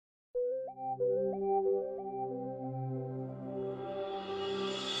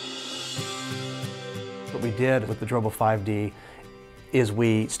What we did with the Drobo 5D is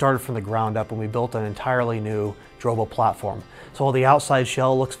we started from the ground up and we built an entirely new Drobo platform. So while the outside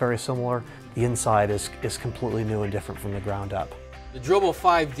shell looks very similar, the inside is completely new and different from the ground up. The Drobo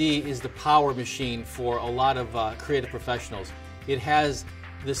 5D is the power machine for a lot of creative professionals. It has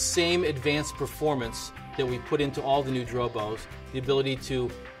the same advanced performance that we put into all the new Drobos, the ability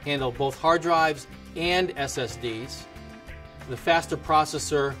to handle both hard drives and SSDs, the faster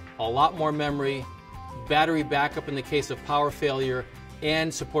processor, a lot more memory, battery backup in the case of power failure,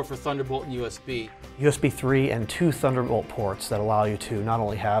 and support for Thunderbolt and USB. USB 3 and 2 Thunderbolt ports that allow you to not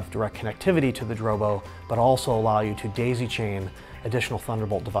only have direct connectivity to the Drobo, but also allow you to daisy chain additional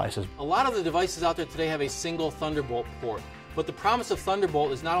Thunderbolt devices. A lot of the devices out there today have a single Thunderbolt port, but the promise of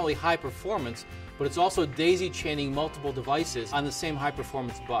Thunderbolt is not only high performance, but it's also daisy chaining multiple devices on the same high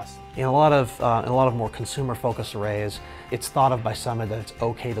performance bus. In a lot of more consumer focused arrays, it's thought of by some that it's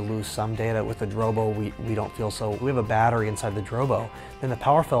okay to lose some data. With the Drobo, we don't feel so. We have a battery inside the Drobo. In the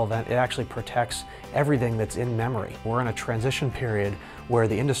power fail event, it actually protects everything that's in memory. We're in a transition period where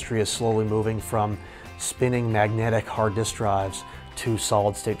the industry is slowly moving from spinning magnetic hard disk drives to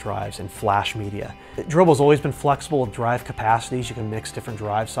solid state drives and flash media. Drobo's always been flexible with drive capacities. You can mix different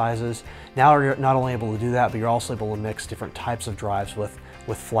drive sizes. Now you're not only able to do that, but you're also able to mix different types of drives with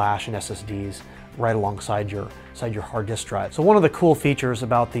flash and SSDs right alongside your hard disk drive. So one of the cool features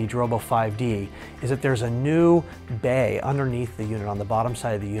about the Drobo 5D is that there's a new bay underneath the unit on the bottom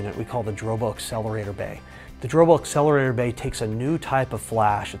side of the unit we call the Drobo Accelerator Bay. The Drobo Accelerator Bay takes a new type of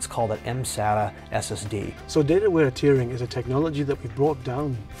flash. It's called an mSATA SSD. So data-aware tiering is a technology that we brought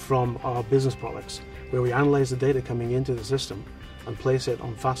down from our business products, where we analyze the data coming into the system and place it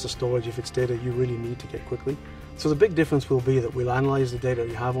on faster storage if it's data you really need to get quickly. So the big difference will be that we'll analyze the data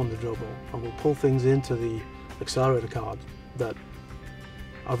you have on the Drobo and we'll pull things into the accelerator card that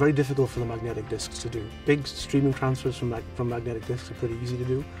are very difficult for the magnetic disks to do. Big streaming transfers from magnetic disks are pretty easy to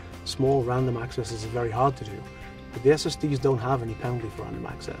do. Small random access is very hard to do. But the SSDs don't have any penalty for random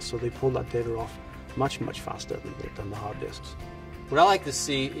access, so they pull that data off much faster than the hard disks. What I like to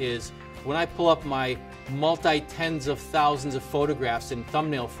see is when I pull up my multi-tens of thousands of photographs in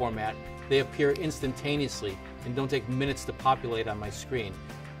thumbnail format, they appear instantaneously and don't take minutes to populate on my screen.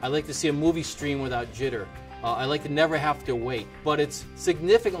 I like to see a movie stream without jitter. I like to never have to wait, but it's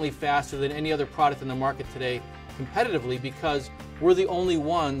significantly faster than any other product in the market today competitively because we're the only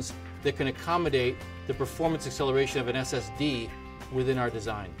ones that can accommodate the performance acceleration of an SSD within our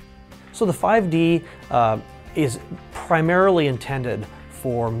design. So the 5D is primarily intended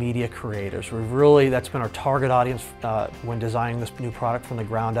for media creators. That's been our target audience when designing this new product from the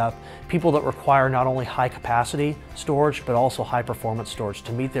ground up. People that require not only high capacity storage, but also high performance storage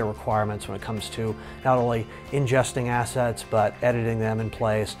to meet their requirements when it comes to not only ingesting assets, but editing them in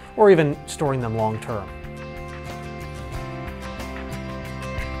place, or even storing them long term.